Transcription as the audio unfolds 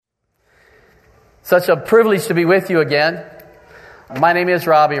Such a privilege to be with you again. My name is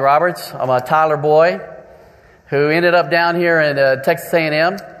Robby Roberts. I'm a Tyler boy who ended up down here in Texas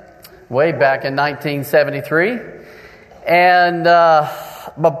A&M way back in 1973. And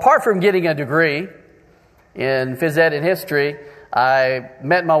apart from getting a degree in phys ed and history, I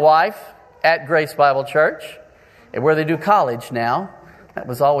met my wife at Grace Bible Church, where they do college now. That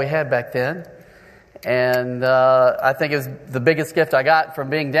was all we had back then. And I think it was the biggest gift I got from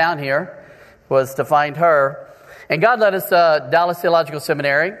being down here was to find her. And God led us to Dallas Theological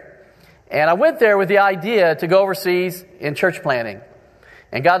Seminary. And I went there with the idea to go overseas in church planting.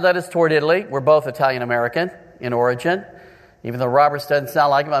 And God led us toward Italy. We're both Italian-American in origin, even though Roberts doesn't sound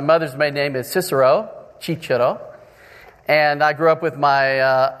like it. My mother's maiden name is Cicero. And I grew up with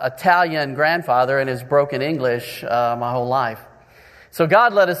my Italian grandfather and his broken English my whole life. So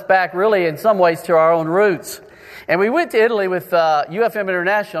God led us back really in some ways to our own roots. And we went to Italy with UFM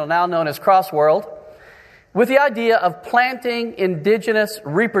International, now known as Crossworld, with the idea of planting indigenous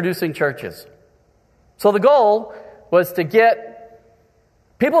reproducing churches. So the goal was to get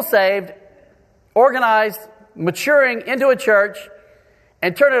people saved, organized, maturing into a church,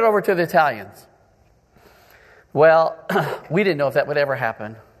 and turn it over to the Italians. Well, we didn't know if that would ever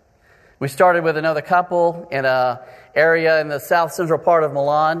happen. We started with another couple in an area in the south central part of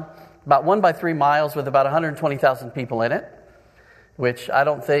Milan, about 1 by 3 miles with about 120,000 people in it, which I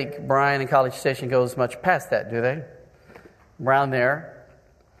don't think Bryan and College Station goes much past that, do they? Around there.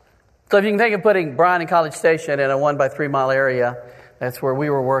 So if you can think of putting Bryan and College Station in a 1 by 3 mile area, that's where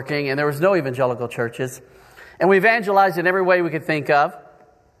we were working, and there was no evangelical churches. And we evangelized in every way we could think of.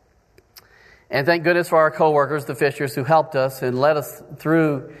 And thank goodness for our co-workers, the Fishers, who helped us and led us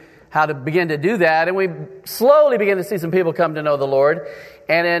through how to begin to do that. And we slowly began to see some people come to know the Lord.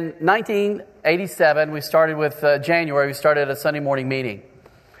 And in 1987, we started with January, we started a Sunday morning meeting.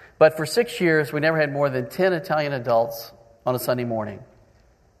 But for 6 years, we never had more than 10 Italian adults on a Sunday morning.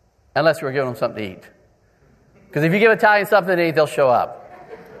 Unless we were giving them something to eat. Because if you give Italians something to eat, they'll show up.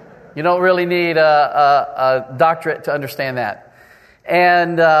 You don't really need a doctorate to understand that.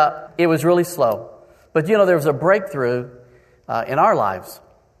 And it was really slow. But you know, there was a breakthrough in our lives.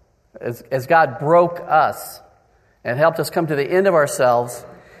 As God broke us and helped us come to the end of ourselves.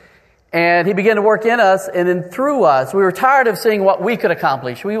 And He began to work in us and then through us. We were tired of seeing what we could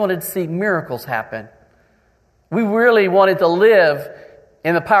accomplish. We wanted to see miracles happen. We really wanted to live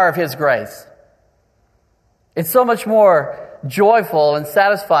in the power of His grace. It's so much more joyful and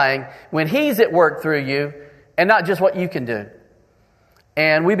satisfying when He's at work through you and not just what you can do.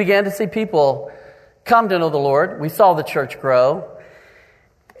 And we began to see people come to know the Lord. We saw the church grow.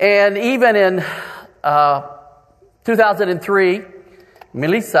 And even in 2003,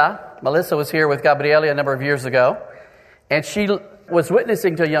 Melissa was here with Gabriele a number of years ago, and she was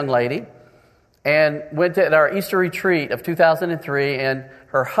witnessing to a young lady and went to our Easter retreat of 2003, and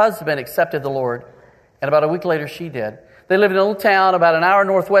her husband accepted the Lord, and about a week later she did. They lived in a little town about an hour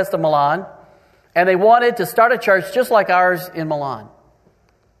northwest of Milan, and they wanted to start a church just like ours in Milan.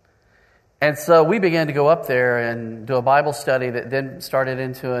 And so we began to go up there and do a Bible study that then started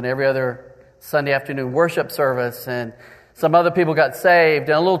into an every other Sunday afternoon worship service. And some other people got saved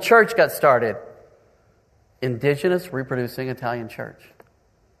and a little church got started. Indigenous Reproducing Italian Church.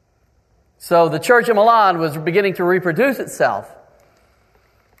 So the church in Milan was beginning to reproduce itself.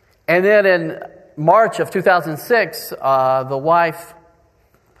 And then in March of 2006, the wife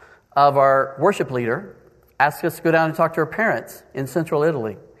of our worship leader asked us to go down and talk to her parents in central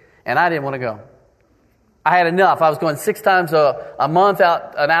Italy. And I didn't want to go. I had enough. I was going 6 times a month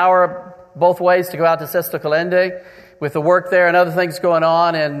out, an hour both ways to go out to Sesto Calende with the work there and other things going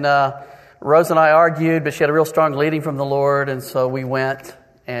on. And Rose and I argued, but she had a real strong leading from the Lord. And so we went,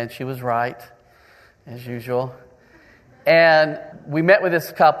 and she was right, as usual. And we met with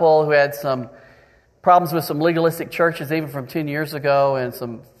this couple who had some problems with some legalistic churches even from 10 years ago and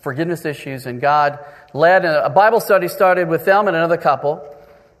some forgiveness issues. And God led, and a Bible study started with them and another couple.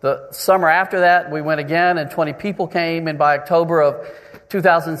 The summer after that, we went again, and 20 people came, and by October of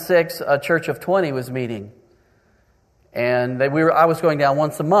 2006, a church of 20 was meeting. And I was going down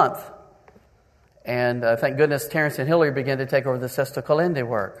once a month. And thank goodness Terrence and Hillary began to take over the Sesto Calende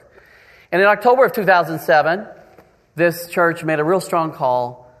work. And in October of 2007, this church made a real strong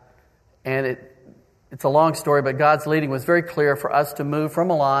call, and it's a long story, but God's leading was very clear for us to move from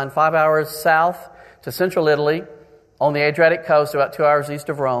Milan, 5 hours south to central Italy, on the Adriatic coast, about 2 hours east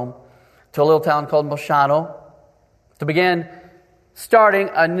of Rome, to a little town called Mosciano, to begin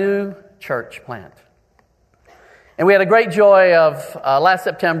starting a new church plant. And we had a great joy of last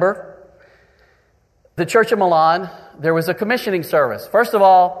September. The church of Milan, there was a commissioning service. First of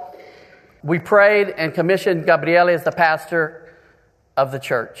all, we prayed and commissioned Gabriele as the pastor of the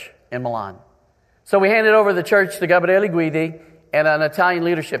church in Milan. So we handed over the church to Gabriele Guidi and an Italian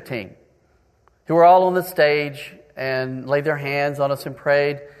leadership team who were all on the stage and laid their hands on us and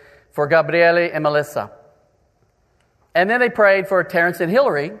prayed for Gabriele and Melissa. And then they prayed for Terrence and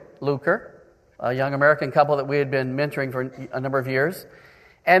Hillary Luker, a young American couple that we had been mentoring for a number of years.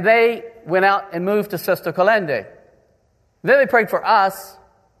 And they went out and moved to Sesto Calende. Then they prayed for us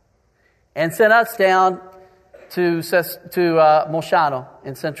and sent us down to Mosciano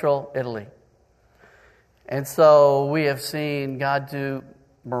in central Italy. And so we have seen God do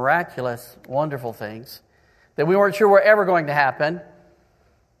miraculous, wonderful things that we weren't sure were ever going to happen,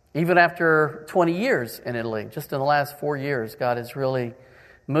 even after 20 years in Italy. Just in the last 4 years, God has really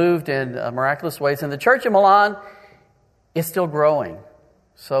moved in miraculous ways. And the church in Milan is still growing.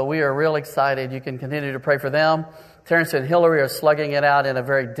 So we are real excited. You can continue to pray for them. Terrence and Hillary are slugging it out in a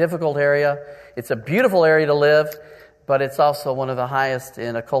very difficult area. It's a beautiful area to live, but it's also one of the highest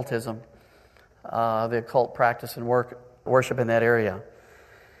in occultism, the occult practice and worship in that area.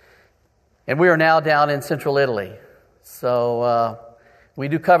 And we are now down in central Italy. So we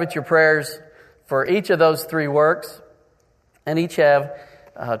do covet your prayers for each of those three works, and each have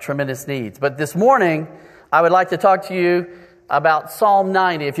tremendous needs. But this morning, I would like to talk to you about Psalm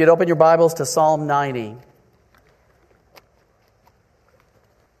 90. If you'd open your Bibles to Psalm 90.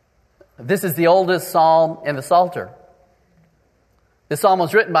 This is the oldest psalm in the Psalter. This psalm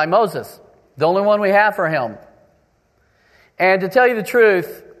was written by Moses, the only one we have for him. And to tell you the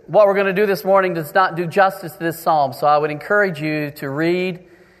truth, what we're going to do this morning does not do justice to this psalm. So I would encourage you to read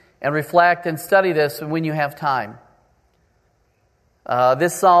and reflect and study this when you have time.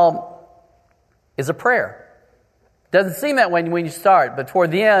 This psalm is a prayer. Doesn't seem that way when you start, but toward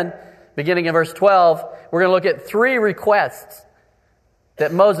the end, beginning in verse 12, we're going to look at 3 requests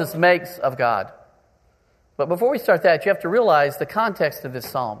that Moses makes of God. But before we start that, you have to realize the context of this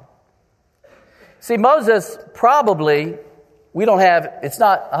psalm. See, Moses probably, it's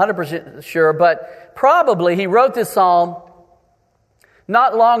not 100% sure, but probably he wrote this psalm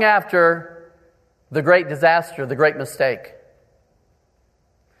not long after the great disaster, the great mistake.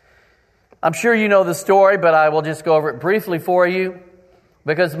 I'm sure you know the story, but I will just go over it briefly for you.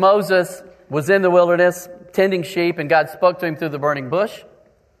 Because Moses was in the wilderness tending sheep, and God spoke to him through the burning bush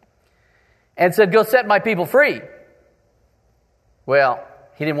and said, "Go set my people free." Well,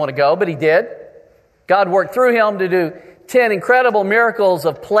 he didn't want to go, but he did. God worked through him to do 10 incredible miracles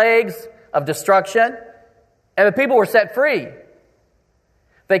of plagues, of destruction, and the people were set free.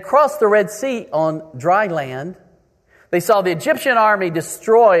 They crossed the Red Sea on dry land. They saw the Egyptian army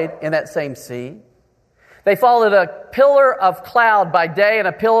destroyed in that same sea. They followed a pillar of cloud by day and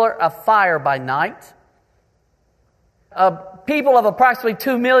a pillar of fire by night. A people of approximately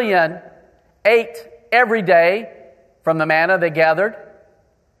 2 million ate every day from the manna they gathered.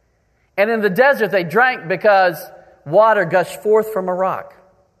 And in the desert they drank because water gushed forth from a rock.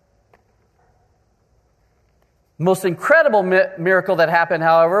 The most incredible miracle that happened,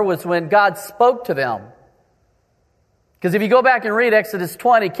 however, was when God spoke to them. Because if you go back and read Exodus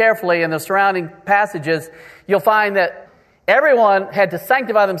 20 carefully and the surrounding passages, you'll find that everyone had to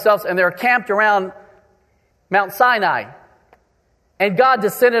sanctify themselves, and they were camped around Mount Sinai. And God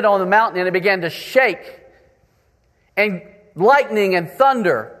descended on the mountain, and it began to shake, and lightning and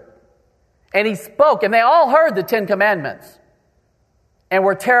thunder. And He spoke, and they all heard the 10 Commandments and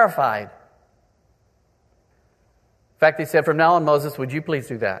were terrified. In fact, they said, "From now on, Moses, would you please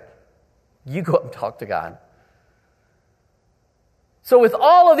do that? You go up and talk to God." So with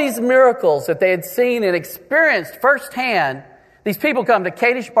all of these miracles that they had seen and experienced firsthand, these people come to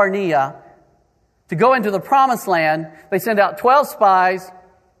Kadesh Barnea to go into the promised land. They send out 12 spies.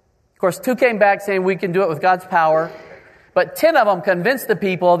 Of course, 2 came back saying we can do it with God's power. But 10 of them convinced the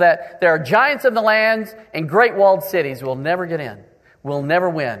people that there are giants in the lands and great walled cities. We'll never get in. We'll never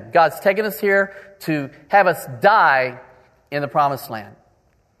win. God's taken us here to have us die in the promised land.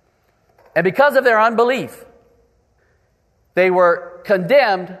 And because of their unbelief, they were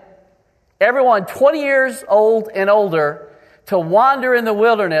condemned, everyone 20 years old and older, to wander in the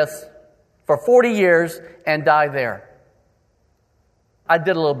wilderness for 40 years and die there. I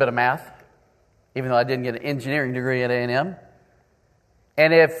did a little bit of math, even though I didn't get an engineering degree at A&M.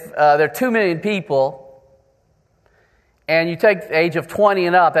 And if there are 2 million people, and you take the age of 20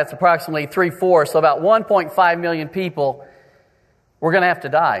 and up, that's approximately 3/4, so about 1.5 million people were going to have to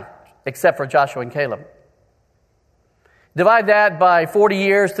die, except for Joshua and Caleb. Divide that by 40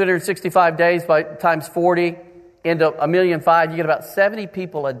 years, 365 days by times 40 into 1.5 million, you get about 70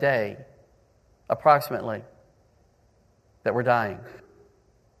 people a day, approximately, that were dying.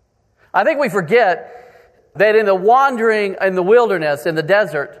 I think we forget that in the wandering in the wilderness, in the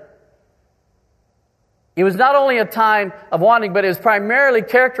desert, it was not only a time of wandering, but it was primarily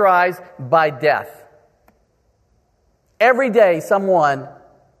characterized by death. Every day someone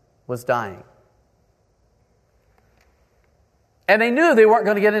was dying. And they knew they weren't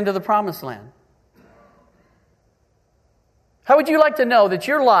going to get into the promised land. How would you like to know that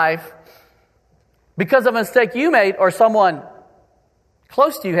your life, because of a mistake you made or someone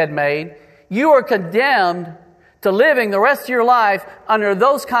close to you had made, you are condemned to living the rest of your life under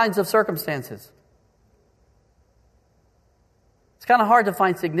those kinds of circumstances? It's kind of hard to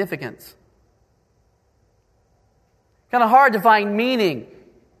find significance. Kind of hard to find meaning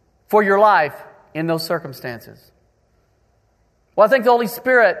for your life in those circumstances. Well, I think the Holy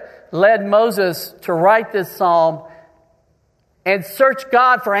Spirit led Moses to write this psalm and search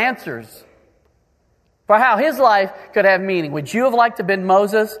God for answers for how his life could have meaning. Would you have liked to have been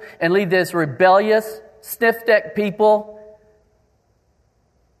Moses and lead this rebellious, stiff-necked people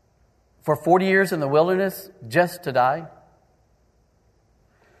for 40 years in the wilderness just to die?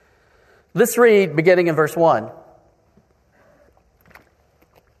 Let's read beginning in verse 1. It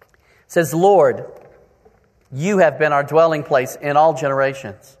says, Lord, you have been our dwelling place in all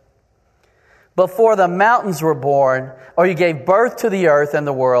generations. Before the mountains were born, or you gave birth to the earth and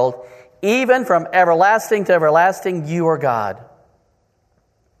the world, even from everlasting to everlasting, you are God.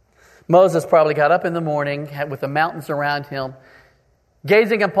 Moses probably got up in the morning with the mountains around him,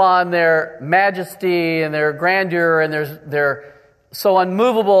 gazing upon their majesty and their grandeur and their so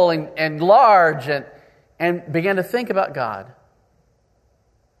unmovable and large, and began to think about God.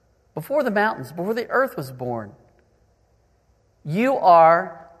 Before the mountains, before the earth was born, you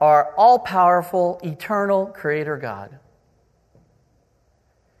are our all-powerful, eternal Creator God.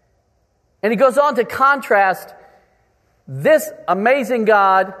 And he goes on to contrast this amazing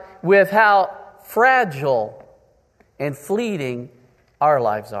God with how fragile and fleeting our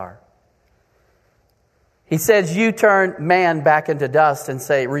lives are. He says, you turn man back into dust and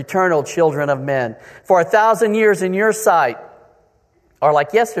say, return, O children of men. For 1,000 years in your sight are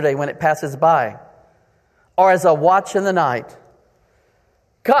like yesterday when it passes by, or as a watch in the night.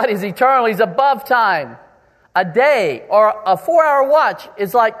 God is eternal. He's above time. A day or a 4-hour watch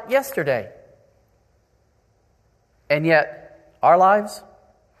is like yesterday. And yet, our lives,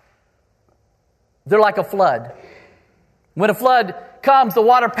 they're like a flood. When a flood comes, the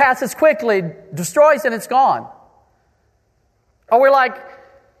water passes quickly, destroys, and it's gone. Or we're like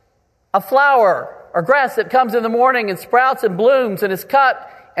a flower or grass that comes in the morning and sprouts and blooms and is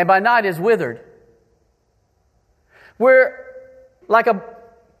cut and by night is withered. We're like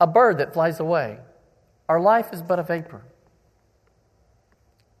a bird that flies away. Our life is but a vapor.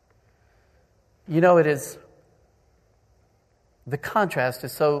 You know, the contrast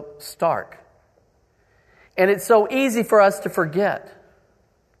is so stark. And it's so easy for us to forget.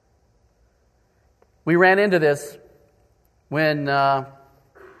 We ran into this when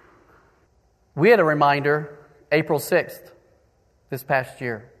we had a reminder, April 6th, this past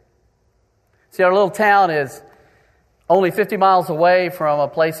year. See, our little town is only 50 miles away from a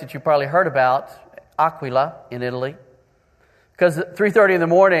place that you probably heard about, Aquila in Italy. Because at 3:30 in the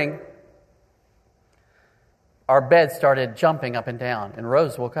morning, our bed started jumping up and down, and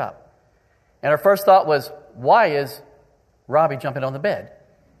Rose woke up. And her first thought was, why is Robby jumping on the bed?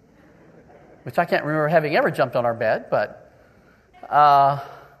 Which I can't remember having ever jumped on our bed, but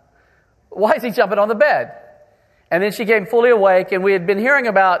why is he jumping on the bed? And then she came fully awake, and we had been hearing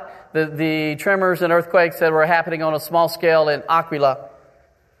about the tremors and earthquakes that were happening on a small scale in Aquila.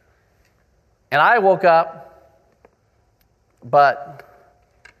 And I woke up, but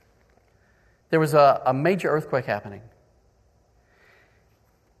there was a major earthquake happening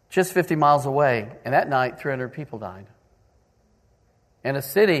just 50 miles away. And that night, 300 people died. And a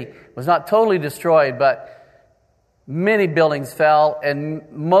city was not totally destroyed, but many buildings fell,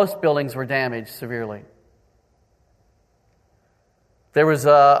 and most buildings were damaged severely. There was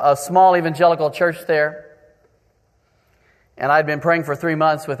a small evangelical church there, and I'd been praying for 3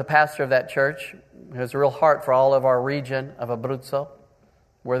 months with the pastor of that church, who has a real heart for all of our region of Abruzzo,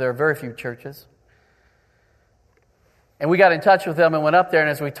 where there are very few churches. And we got in touch with them and went up there, and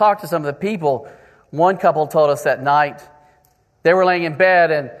as we talked to some of the people, one couple told us that night they were laying in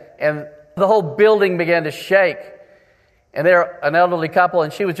bed, and the whole building began to shake. And they're an elderly couple,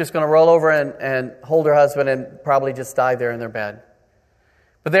 and she was just going to roll over and hold her husband and probably just die there in their bed.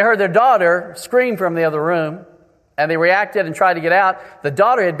 But they heard their daughter scream from the other room, and they reacted and tried to get out. The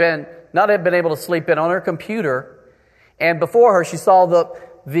daughter had not been able to sleep in on her computer, and before her she saw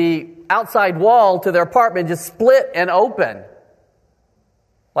the outside wall to their apartment just split and open.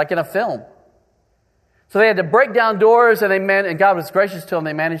 like in a film. So they had to break down doors, and God was gracious to them.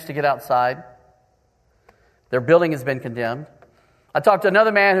 They managed to get outside. Their building has been condemned. I talked to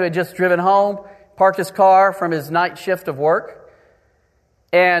another man who had just driven home, parked his car from his night shift of work,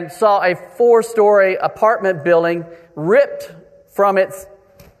 and saw a 4-story apartment building ripped from its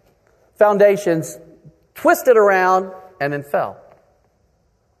foundations, twisted around, and then fell.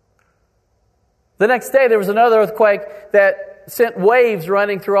 The next day, there was another earthquake that sent waves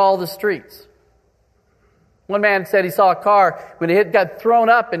running through all the streets. One man said he saw a car, when it hit, got thrown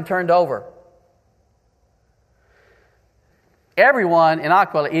up and turned over. Everyone in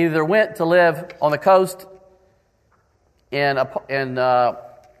Aquila either went to live on the coast in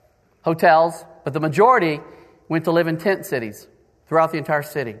hotels, but the majority went to live in tent cities throughout the entire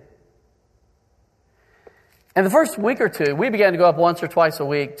city. And the first week or two, we began to go up once or twice a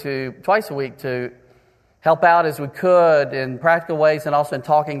week to help out as we could in practical ways and also in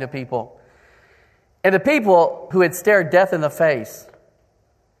talking to people. And the people who had stared death in the face,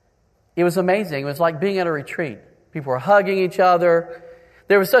 it was amazing. It was like being at a retreat. People were hugging each other.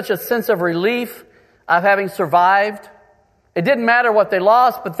 There was such a sense of relief of having survived. It didn't matter what they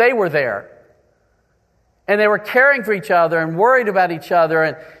lost, but they were there. And they were caring for each other and worried about each other.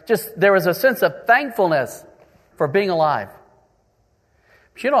 And just there was a sense of thankfulness for being alive.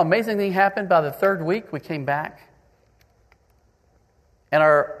 But you know, amazing thing happened by the third week. We came back. And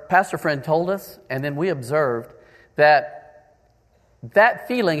our pastor friend told us, and then we observed, that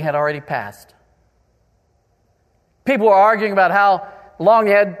feeling had already passed. People were arguing about how long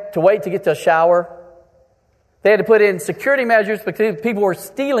they had to wait to get to a shower. They had to put in security measures because people were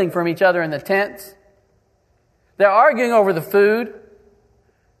stealing from each other in the tents. They're arguing over the food.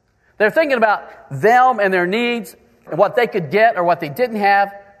 They're thinking about them and their needs and what they could get or what they didn't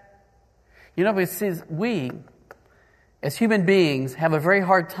have. You know, because we, as human beings, have a very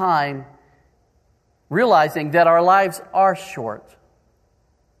hard time realizing that our lives are short.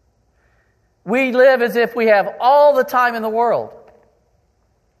 We live as if we have all the time in the world.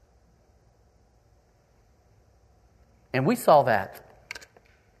 And we saw that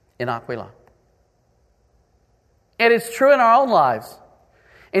in Aquila. And it's true in our own lives.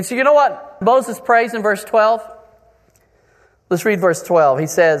 And so you know what Moses prays in verse 12? Let's read verse 12. He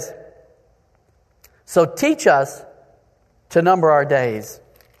says, "So teach us to number our days,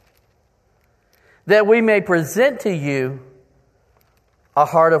 that we may present to you a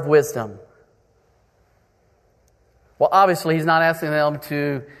heart of wisdom." Well, obviously, he's not asking them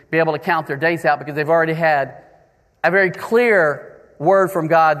to be able to count their days out because they've already had a very clear word from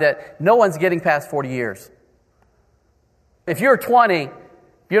God that no one's getting past 40 years. If you're 20,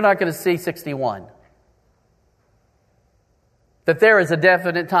 you're not going to see 61. That there is a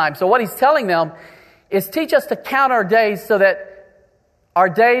definite time. So what he's telling them is teach us to count our days so that our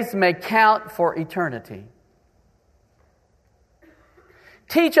days may count for eternity.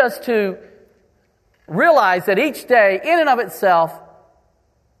 Teach us to realize that each day, in and of itself,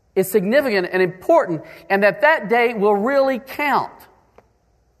 is significant and important, and that day will really count.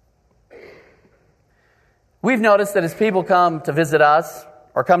 We've noticed that as people come to visit us,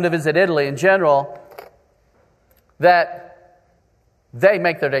 or come to visit Italy in general, that they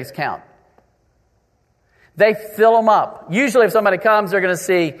make their days count. They fill them up. Usually if somebody comes, they're going to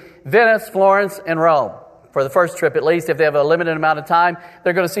see Venice, Florence, and Rome. For the first trip at least, if they have a limited amount of time,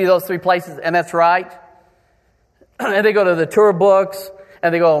 they're going to see those 3 places, and that's right. And they go to the tour books,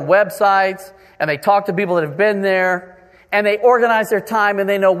 and they go on websites, and they talk to people that have been there, and they organize their time, and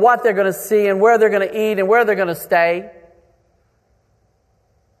they know what they're going to see, and where they're going to eat, and where they're going to stay.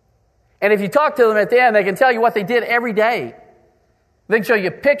 And if you talk to them at the end, they can tell you what they did every day. They can show you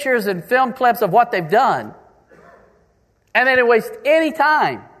pictures and film clips of what they've done. And they didn't waste any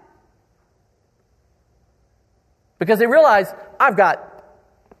time. Because they realize, I've got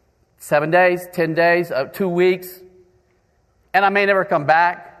 7 days, 10 days, 2 weeks, and I may never come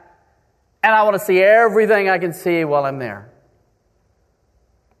back. And I want to see everything I can see while I'm there.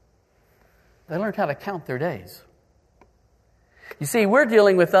 They learned how to count their days. You see, we're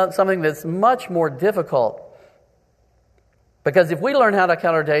dealing with something that's much more difficult. Because if we learn how to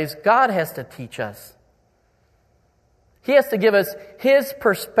count our days, God has to teach us. He has to give us His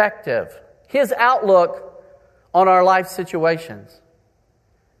perspective, His outlook on our life situations.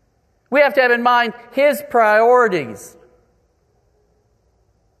 We have to have in mind His priorities.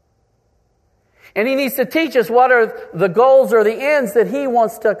 And He needs to teach us what are the goals or the ends that He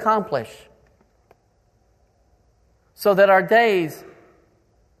wants to accomplish. So that our days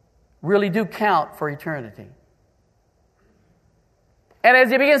really do count for eternity. And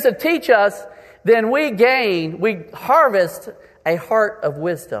as He begins to teach us, then we harvest a heart of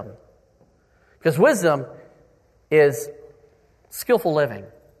wisdom. Because wisdom is skillful living.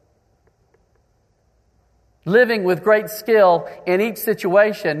 Living with great skill in each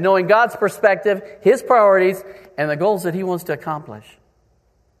situation, knowing God's perspective, His priorities, and the goals that He wants to accomplish.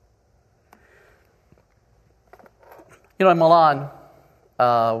 You know, in Milan,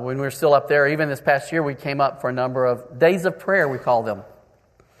 when we were still up there, even this past year, we came up for a number of days of prayer, we call them.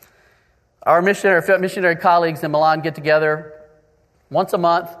 Our missionary colleagues in Milan get together once a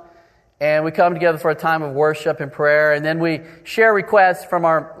month, and we come together for a time of worship and prayer, and then we share requests from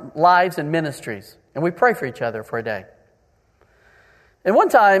our lives and ministries, and we pray for each other for a day. And one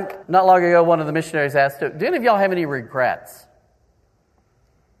time, not long ago, one of the missionaries asked, do any of y'all have any regrets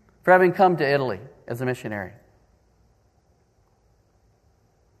for having come to Italy as a missionary?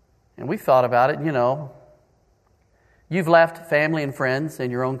 And we thought about it, you know. You've left family and friends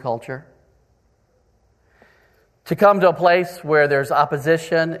and your own culture to come to a place where there's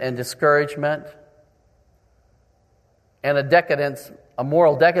opposition and discouragement and a decadence, a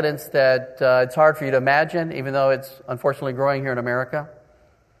moral decadence that it's hard for you to imagine, even though it's unfortunately growing here in America.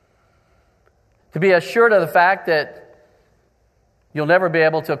 To be assured of the fact that you'll never be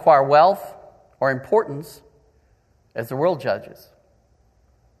able to acquire wealth or importance as the world judges.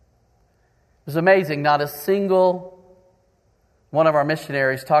 It was amazing. Not a single one of our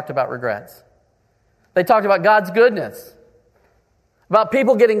missionaries talked about regrets. They talked about God's goodness, about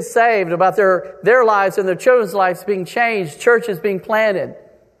people getting saved, about their lives and their children's lives being changed, churches being planted,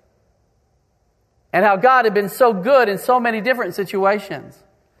 and how God had been so good in so many different situations.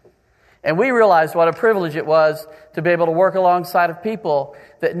 And we realized what a privilege it was to be able to work alongside of people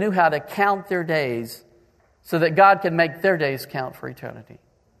that knew how to count their days so that God could make their days count for eternity.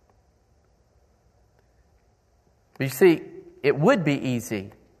 But you see, it would be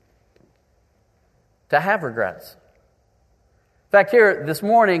easy to have regrets. In fact, here this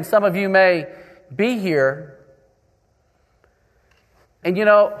morning, some of you may be here, and you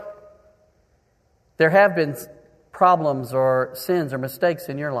know, there have been problems or sins or mistakes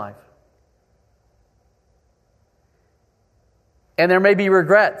in your life. And there may be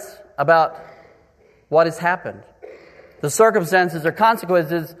regrets about what has happened, the circumstances or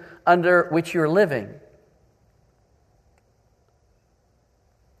consequences under which you're living.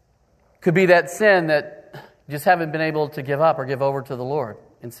 Could be that sin that you just haven't been able to give up or give over to the Lord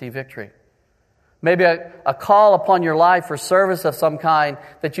and see victory. Maybe a call upon your life for service of some kind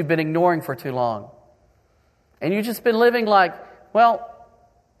that you've been ignoring for too long. And you've just been living like, well,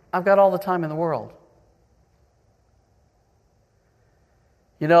 I've got all the time in the world.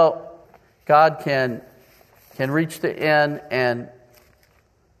 You know, God can reach the end and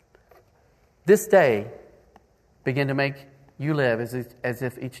this day begin to make you live as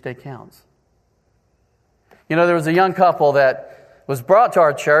if each day counts. You know, there was a young couple that was brought to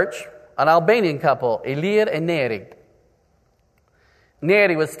our church, an Albanian couple, Ilir and Neri.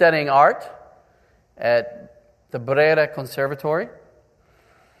 Neri was studying art at the Brera Conservatory,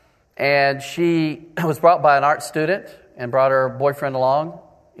 and she was brought by an art student and brought her boyfriend along,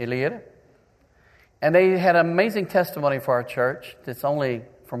 Ilir. And they had an amazing testimony for our church that's only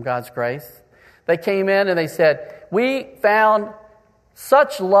from God's grace. They came in and they said, we found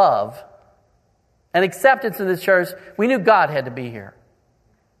such love and acceptance in this church, we knew God had to be here.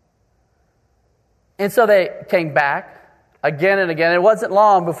 And so they came back again and again. It wasn't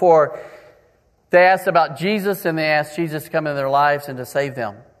long before they asked about Jesus and they asked Jesus to come into their lives and to save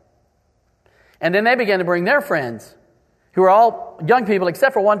them. And then they began to bring their friends, who were all young people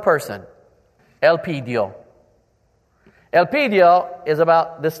except for one person, Elpidio. Elpidio is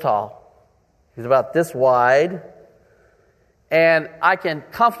about this tall. He's about this wide, and I can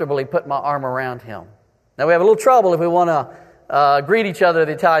comfortably put my arm around him. Now, we have a little trouble if we want to greet each other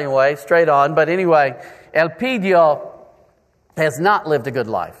the Italian way, straight on, but anyway, Elpidio has not lived a good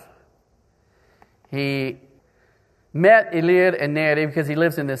life. He met Ilir and Neri because he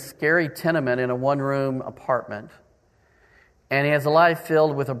lives in this scary tenement in a one-room apartment, and he has a life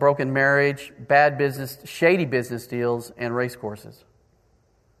filled with a broken marriage, bad business, shady business deals, and race courses.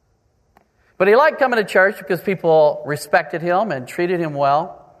 But he liked coming to church because people respected him and treated him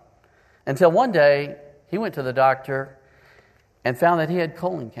well. Until one day, he went to the doctor and found that he had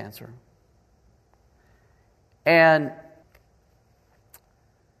colon cancer. And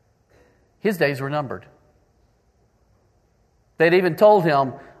his days were numbered. They'd even told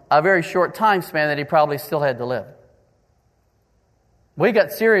him a very short time span that he probably still had to live. We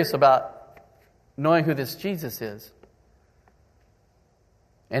got serious about knowing who this Jesus is.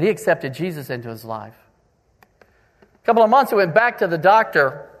 And he accepted Jesus into his life. A couple of months, he went back to the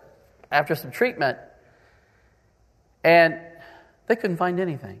doctor after some treatment. And They couldn't find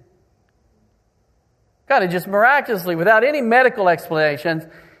anything. God had just miraculously, without any medical explanations,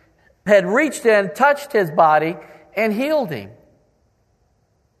 had reached in, touched his body, and healed him.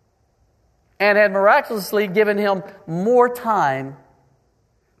 And had miraculously given him more time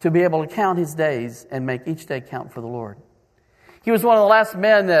to be able to count his days and make each day count for the Lord. He was one of the last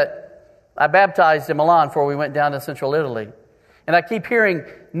men that I baptized in Milan before we went down to central Italy. And I keep hearing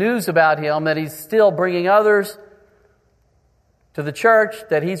news about him, that he's still bringing others to the church,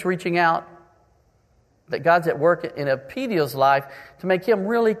 that he's reaching out, that God's at work in Epidio's life to make him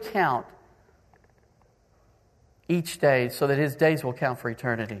really count each day so that his days will count for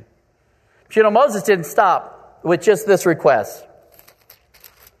eternity. But you know, Moses didn't stop with just this request.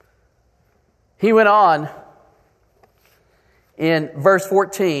 He went on in verse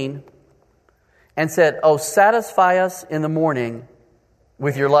 14 and said, "Oh, satisfy us in the morning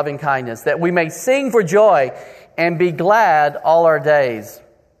with your loving kindness, that we may sing for joy and be glad all our days."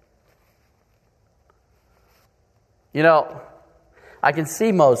 You know, I can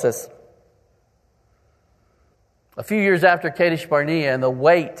see Moses a few years after Kadesh Barnea and the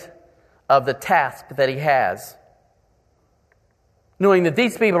weight of the task that he has, knowing that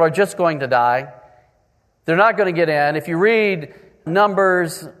these people are just going to die. They're not going to get in. If you read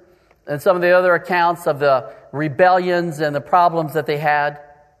Numbers and some of the other accounts of the rebellions and the problems that they had,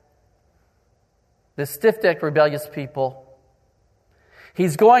 this stiff-necked, rebellious people,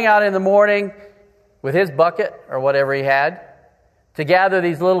 he's going out in the morning with his bucket or whatever he had to gather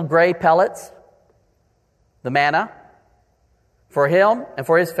these little gray pellets, the manna, for him and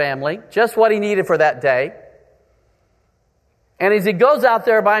for his family, just what he needed for that day. And as he goes out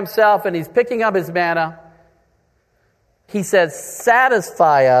there by himself and he's picking up his manna, he says,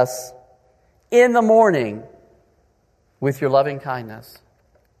 "Satisfy us in the morning with your loving kindness.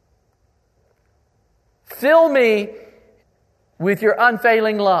 Fill me with your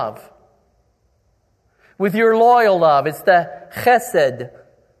unfailing love, with your loyal love." It's the chesed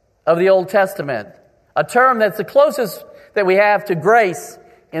of the Old Testament, a term that's the closest that we have to grace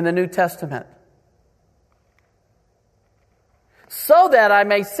in the New Testament. "So that I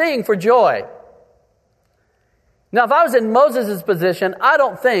may sing for joy." Now, if I was in Moses' position, I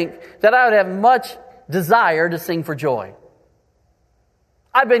don't think that I would have much desire to sing for joy.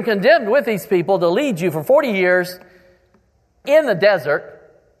 I've been condemned with these people to lead you for 40 years in the desert,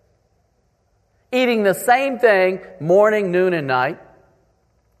 eating the same thing morning, noon, and night.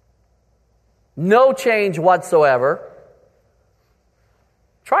 No change whatsoever.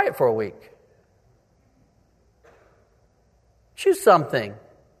 Try it for a week. Choose something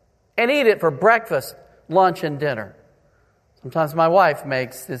and eat it for breakfast, lunch, and dinner. Sometimes my wife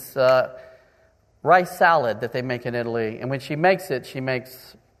makes this rice salad that they make in Italy. And when she makes it, she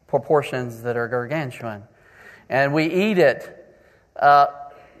makes proportions that are gargantuan. And we eat it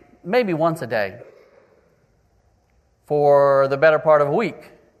maybe once a day for the better part of a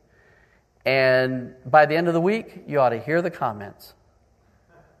week. And by the end of the week, you ought to hear the comments.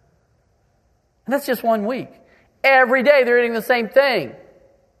 And that's just 1 week. Every day they're eating the same thing.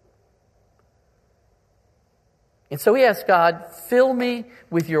 And so we ask God, fill me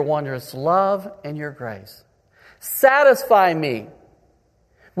with your wondrous love and your grace. Satisfy me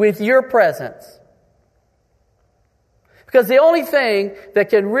with your presence. Because the only thing that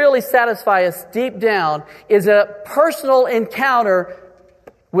can really satisfy us deep down is a personal encounter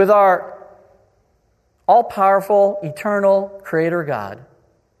with our all-powerful, eternal Creator God.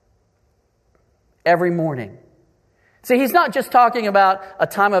 Every morning. See, he's not just talking about a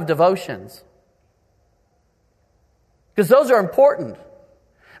time of devotions, because those are important.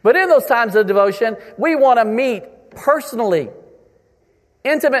 But in those times of devotion, we want to meet personally,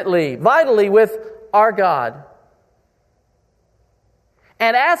 intimately, vitally with our God.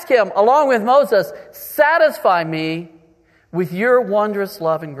 And ask Him, along with Moses, satisfy me with your wondrous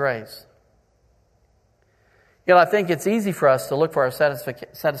love and grace. You know, I think it's easy for us to look for our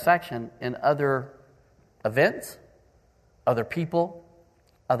satisfaction in other events, other people,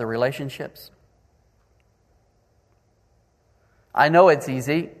 other relationships. I know it's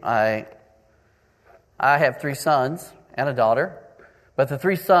easy. I have 3 sons and a daughter, but the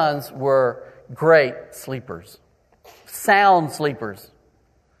 3 sons were great sleepers, sound sleepers.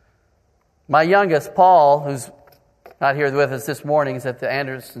 My youngest, Paul, who's not here with us this morning, is at the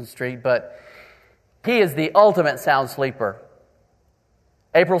Anderson Street, but he is the ultimate sound sleeper.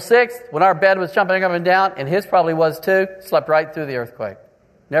 April 6th, when our bed was jumping up and down, and his probably was too, slept right through the earthquake.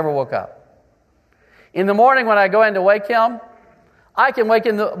 Never woke up. In the morning when I go in to wake him, I can walk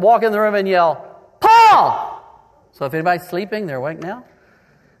in the room and yell, "Paul!" So if anybody's sleeping, they're awake now.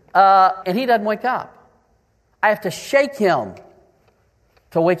 And he doesn't wake up. I have to shake him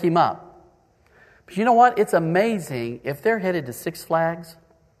to wake him up. But you know what? It's amazing if they're headed to Six Flags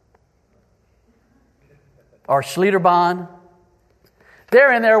or Schlitterbahn.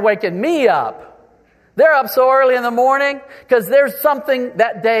 They're in there waking me up. They're up so early in the morning because there's something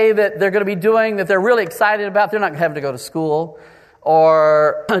that day that they're going to be doing that they're really excited about. They're not having to go to school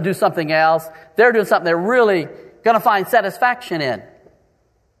or do something else. They're doing something they're really going to find satisfaction in.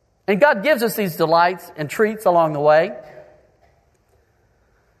 And God gives us these delights and treats along the way.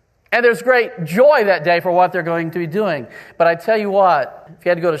 And there's great joy that day for what they're going to be doing. But I tell you what, if you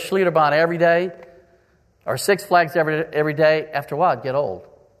had to go to Schlitterbahn every day or Six Flags every day, after a while it'd get old.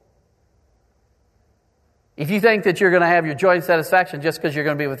 If you think that you're going to have your joy and satisfaction just because you're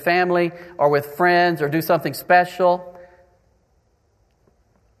going to be with family or with friends or do something special,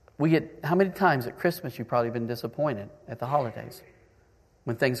 how many times at Christmas you've probably been disappointed at the holidays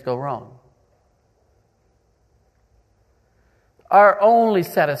when things go wrong? Our only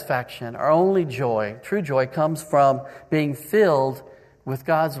satisfaction, our only joy, true joy, comes from being filled with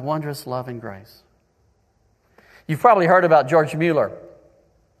God's wondrous love and grace. You've probably heard about George Mueller.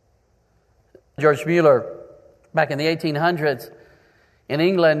 George Mueller, back in the 1800s, in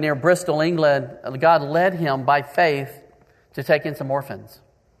England, near Bristol, England, God led him by faith to take in some orphans.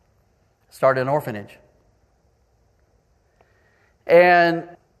 Started an orphanage. And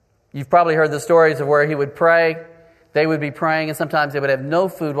you've probably heard the stories of where he would pray. They would be praying, and sometimes they would have no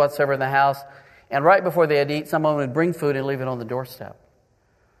food whatsoever in the house. And right before they had to eat, someone would bring food and leave it on the doorstep.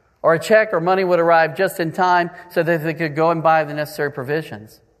 Or a check or money would arrive just in time so that they could go and buy the necessary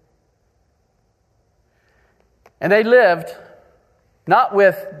provisions. And they lived not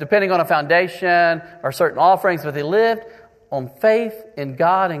with depending on a foundation or certain offerings, but they lived on faith in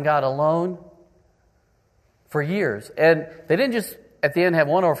God and God alone for years. And they didn't just at the end have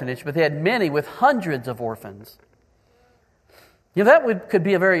one orphanage, but they had many with hundreds of orphans. You know, that could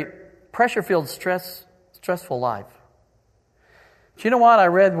be a very pressure-filled, stressful life. But you know what? I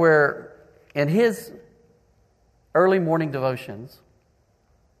read where in his early morning devotions,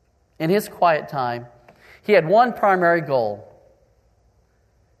 in his quiet time, he had one primary goal,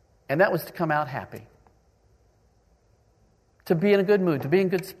 and that was to come out happy, to be in a good mood, to be in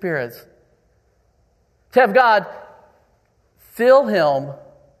good spirits, to have God fill him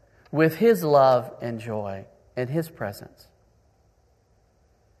with His love and joy and His presence.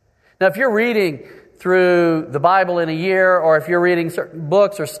 Now, if you're reading through the Bible in a year, or if you're reading certain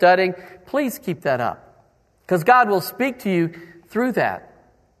books or studying, please keep that up, because God will speak to you through that.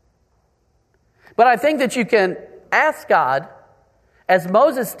 But I think that you can ask God, as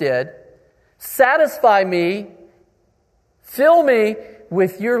Moses did, satisfy me, fill me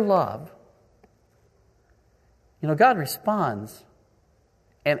with your love. You know, God responds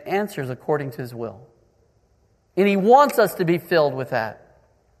and answers according to His will. And He wants us to be filled with that.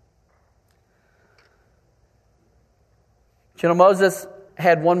 You know, Moses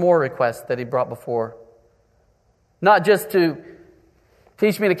had one more request that he brought before. Not just to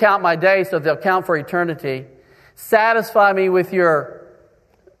teach me to count my days so they'll count for eternity. Satisfy me with your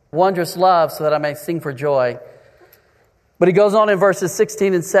wondrous love so that I may sing for joy. But he goes on in verses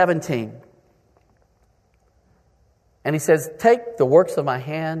 16 and 17. And he says, take the works of my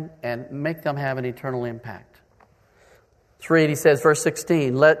hand and make them have an eternal impact. Let's read, he says, verse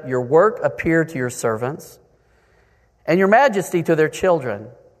 16, let your work appear to your servants and your majesty to their children.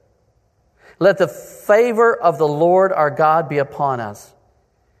 Let the favor of the Lord our God be upon us,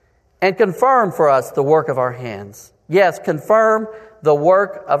 and confirm for us the work of our hands. Yes, confirm the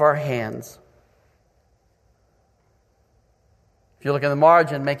work of our hands. If you look in the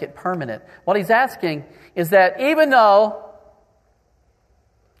margin, make it permanent. What he's asking is that even though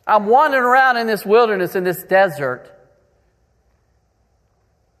I'm wandering around in this wilderness, in this desert,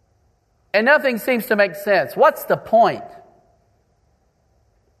 and nothing seems to make sense, what's the point?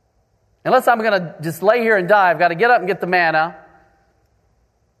 Unless I'm going to just lay here and die, I've got to get up and get the manna.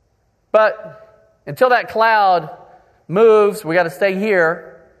 But until that cloud moves, we got to stay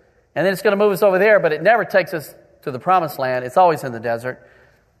here. And then it's going to move us over there, but it never takes us to the promised land. It's always in the desert.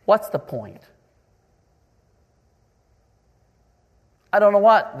 What's the point? I don't know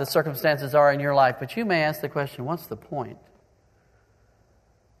what the circumstances are in your life, but you may ask the question, what's the point?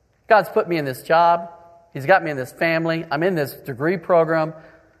 God's put me in this job. He's got me in this family. I'm in this degree program.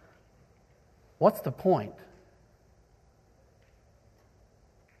 What's the point?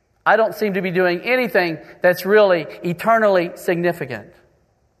 I don't seem to be doing anything that's really eternally significant.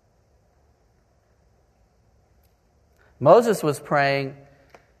 Moses was praying,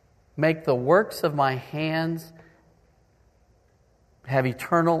 make the works of my hands have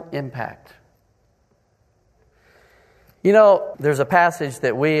eternal impact. You know, there's a passage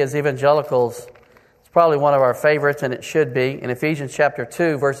that we as evangelicals, it's probably one of our favorites, and it should be, in Ephesians chapter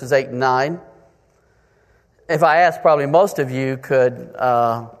 2, verses 8 and 9. If I asked, probably most of you could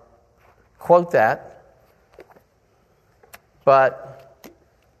quote that. But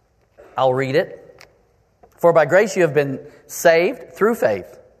I'll read it. For by grace you have been saved through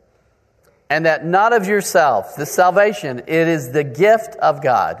faith, and that not of yourself, this salvation, it is the gift of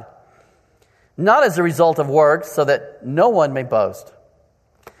God, not as a result of works, so that no one may boast.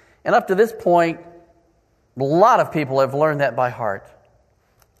 And up to this point, a lot of people have learned that by heart.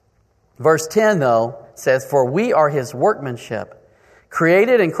 Verse 10, though, says, for we are His workmanship,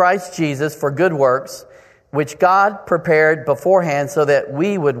 created in Christ Jesus for good works, which God prepared beforehand so that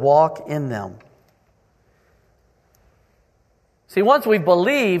we would walk in them. See, once we've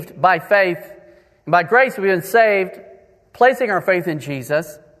believed by faith, and by grace we've been saved, placing our faith in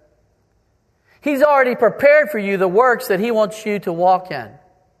Jesus, He's already prepared for you the works that He wants you to walk in.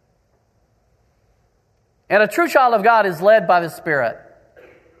 And a true child of God is led by the Spirit.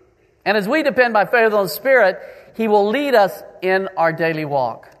 And as we depend by faith on the Spirit, He will lead us in our daily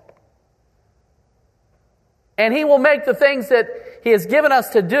walk. And He will make the things that He has given us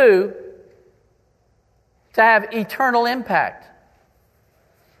to do to have eternal impact.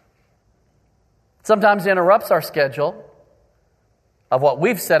 Sometimes He interrupts our schedule of what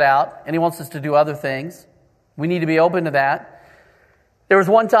we've set out, and He wants us to do other things. We need to be open to that. There was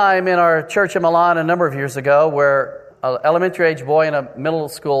one time in our church in Milan a number of years ago where an elementary age boy and a middle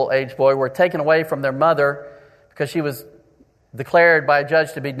school age boy were taken away from their mother because she was declared by a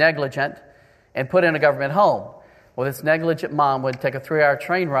judge to be negligent and put in a government home. Well, this negligent mom would take a 3-hour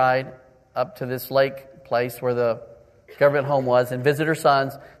train ride up to this lake place where the government home was and visit her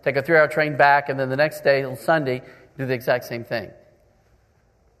sons, take a 3-hour train back, and then the next day on Sunday do the exact same thing.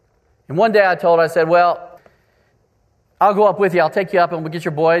 And one day I said, well, I'll go up with you. I'll take you up and we'll get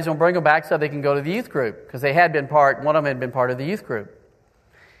your boys and we'll bring them back so they can go to the youth group. Because they had been one of them had been part of the youth group.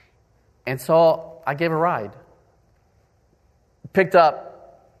 And so I gave a ride. Picked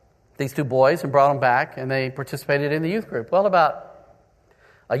up these 2 boys and brought them back and they participated in the youth group. Well, about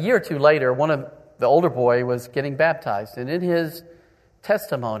a year or 2 later, one of the older boy was getting baptized. And in his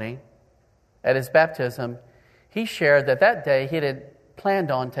testimony at his baptism, he shared that day he had planned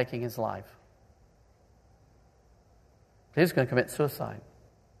on taking his life. He was going to commit suicide.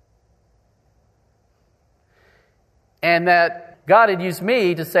 And that God had used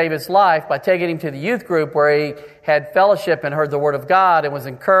me to save his life by taking him to the youth group where he had fellowship and heard the Word of God and was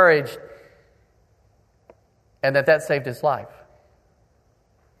encouraged, and that saved his life.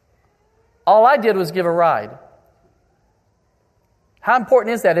 All I did was give a ride. How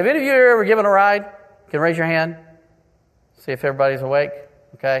important is that? Have any of you ever given a ride? You can raise your hand. See if everybody's awake.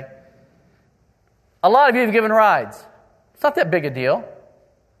 Okay. A lot of you have given rides. It's not that big a deal.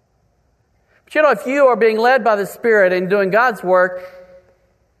 But you know, if you are being led by the Spirit and doing God's work,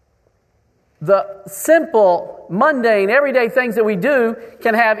 the simple, mundane, everyday things that we do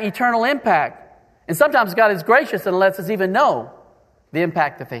can have eternal impact. And sometimes God is gracious and lets us even know the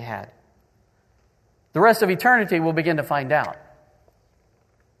impact that they had. The rest of eternity we'll begin to find out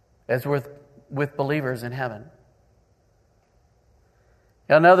as with believers in heaven.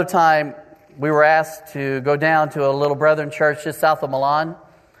 Another time, we were asked to go down to a little brethren church just south of Milan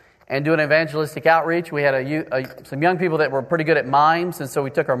and do an evangelistic outreach. We had some young people that were pretty good at mimes, and so we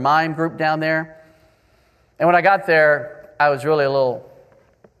took our mime group down there. And when I got there, I was really a little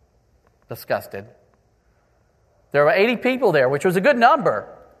disgusted. There were 80 people there, which was a good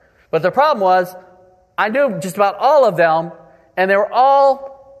number. But the problem was, I knew just about all of them, and they were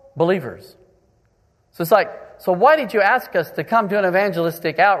all believers. So it's like, so why did you ask us to come to an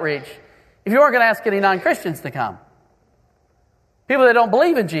evangelistic outreach if you weren't going to ask any non-Christians to come? People that don't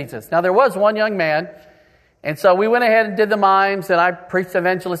believe in Jesus. Now, there was one young man, and so we went ahead and did the mimes, and I preached the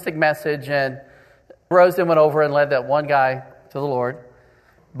evangelistic message, and Rose then went over and led that one guy to the Lord.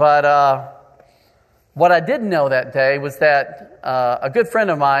 But what I didn't know that day was that a good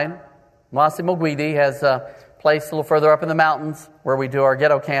friend of mine, Massimo Guidi, has a place a little further up in the mountains where we do our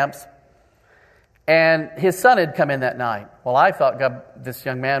ghetto camps. And his son had come in that night. Well, I thought this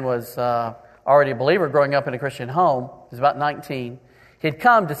young man was already a believer growing up in a Christian home. He was about 19. He'd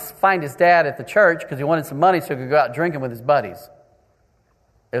come to find his dad at the church because he wanted some money so he could go out drinking with his buddies.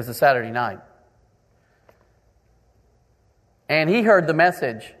 It was a Saturday night. And he heard the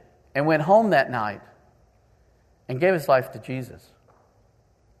message and went home that night and gave his life to Jesus.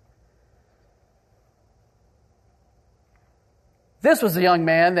 This was the young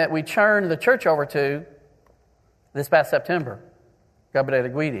man that we turned the church over to this past September, Gabriele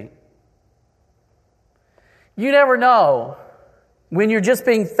Guidi. You never know when you're just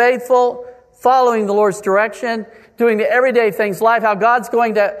being faithful, following the Lord's direction, doing the everyday things life, how God's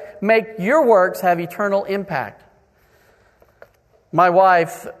going to make your works have eternal impact. My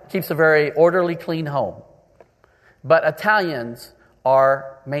wife keeps a very orderly, clean home. But Italians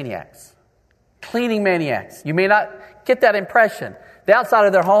are maniacs. Cleaning maniacs. You may not get that impression. The outside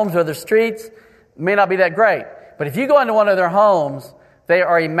of their homes or their streets may not be that great. But if you go into one of their homes, they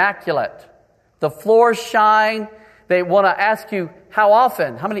are immaculate. The floors shine. They want to ask you how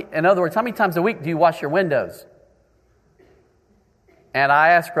often, in other words, how many times a week do you wash your windows? And I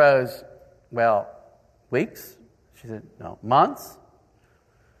asked Rose, well, weeks? She said, no, months?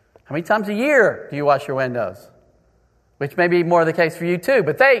 How many times a year do you wash your windows? Which may be more the case for you too.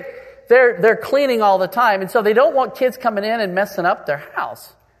 But they're cleaning all the time. And so they don't want kids coming in and messing up their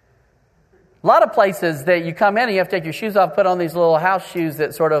house. A lot of places that you come in and you have to take your shoes off, put on these little house shoes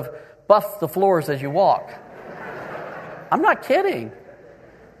that sort of buff the floors as you walk. I'm not kidding.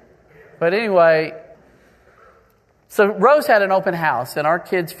 But anyway, so Rose had an open house and our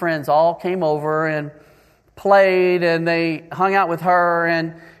kids' friends all came over and played and they hung out with her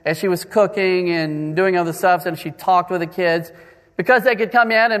and as she was cooking and doing other stuff, and she talked with the kids because they could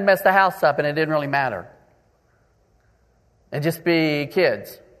come in and mess the house up and it didn't really matter. And just be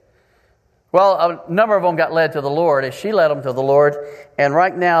kids. Well, a number of them got led to the Lord as she led them to the Lord. And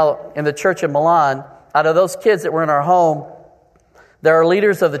right now in the church in Milan, out of those kids that were in our home, there are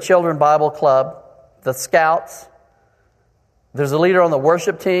leaders of the Children's Bible Club, the Scouts. There's a leader on the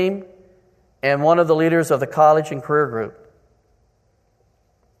worship team and one of the leaders of the college and career group.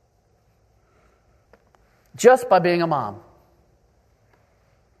 Just by being a mom.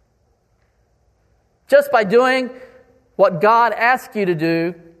 Just by doing what God asks you to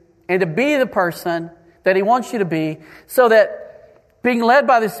do and to be the person that He wants you to be, so that being led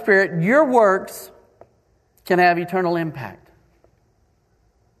by the Spirit, your works can have eternal impact.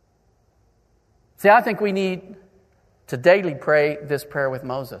 See, I think we need to daily pray this prayer with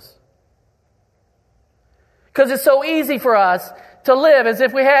Moses. Because it's so easy for us to live as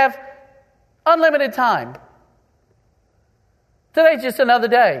if we have unlimited time. Today's just another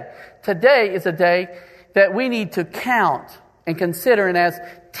day. Today is a day that we need to count and consider and ask,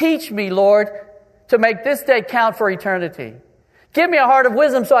 teach me, Lord, to make this day count for eternity. Give me a heart of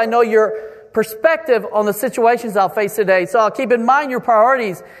wisdom so I know your perspective on the situations I'll face today. So I'll keep in mind your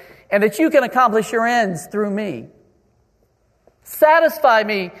priorities and that you can accomplish your ends through me. Satisfy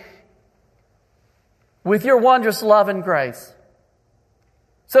me with your wondrous love and grace.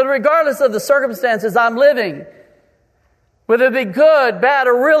 So regardless of the circumstances I'm living, whether it be good, bad,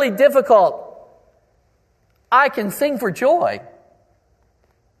 or really difficult, I can sing for joy.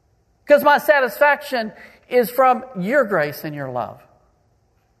 Because my satisfaction is from your grace and your love.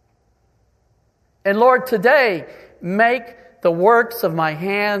 And Lord, today, make the works of my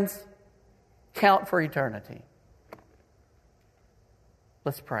hands count for eternity.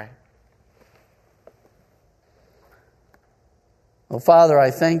 Let's pray. Well, Father,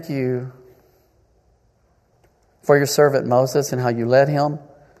 I thank you for your servant Moses and how you led him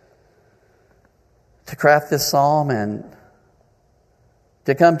to craft this psalm and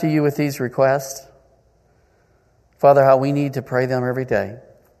to come to you with these requests. Father, how we need to pray them every day.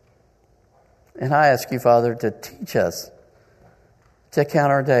 And I ask you, Father, to teach us to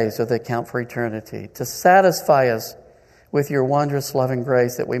count our days so they count for eternity, to satisfy us with your wondrous love and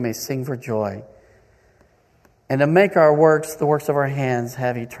grace that we may sing for joy, and to make our works, the works of our hands,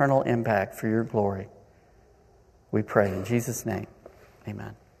 have eternal impact for your glory. We pray in Jesus' name.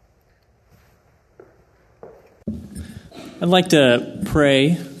 Amen. I'd like to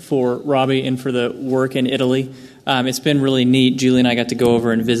pray for Robby and for the work in Italy. It's been really neat. Julie and I got to go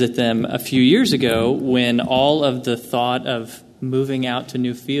over and visit them a few years ago when all of the thought of moving out to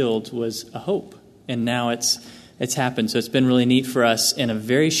new fields was a hope. And now it's happened. So it's been really neat for us in a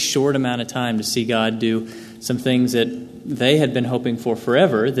very short amount of time to see God do some things that they had been hoping for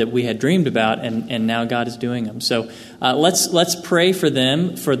forever, that we had dreamed about, and now God is doing them. So let's pray for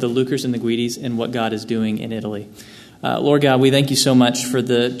them, for the Lucas and the Guidis, and what God is doing in Italy. Lord God, we thank you so much for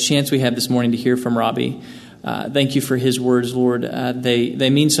the chance we have this morning to hear from Robby. Thank you for his words, Lord. They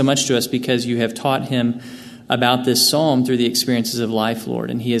mean so much to us because you have taught him about this psalm through the experiences of life, Lord,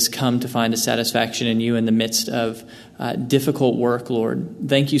 and he has come to find a satisfaction in you in the midst of difficult work, Lord.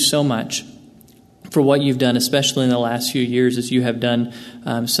 Thank you so much for what you've done, especially in the last few years, as you have done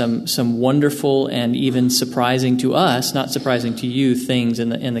some wonderful and even surprising to us, not surprising to you, things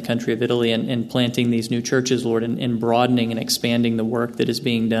in the country of Italy, and planting these new churches, Lord, and broadening and expanding the work that is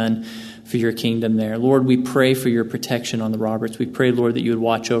being done for your kingdom there. Lord, we pray for your protection on the Roberts. We pray, Lord, that you would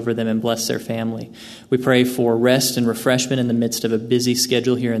watch over them and bless their family. We pray for rest and refreshment in the midst of a busy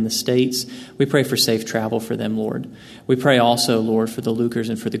schedule here in the States. We pray for safe travel for them, Lord. We pray also, Lord, for the Lukers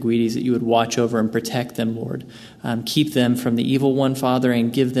and for the Guidis, that you would watch over and protect them, Lord. Keep them from the evil one, Father,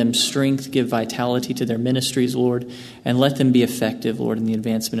 and give them strength, give vitality to their ministries, Lord, and let them be effective, Lord, in the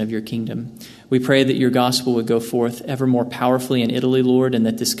advancement of your kingdom. We pray that your gospel would go forth ever more powerfully in Italy, Lord, and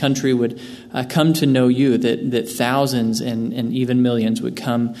that this country would come to know you, that thousands and even millions would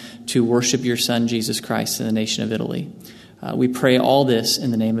come to worship your Son, Jesus Christ, in the nation of Italy. We pray all this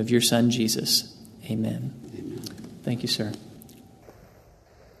in the name of your Son, Jesus. Amen. Thank you, sir.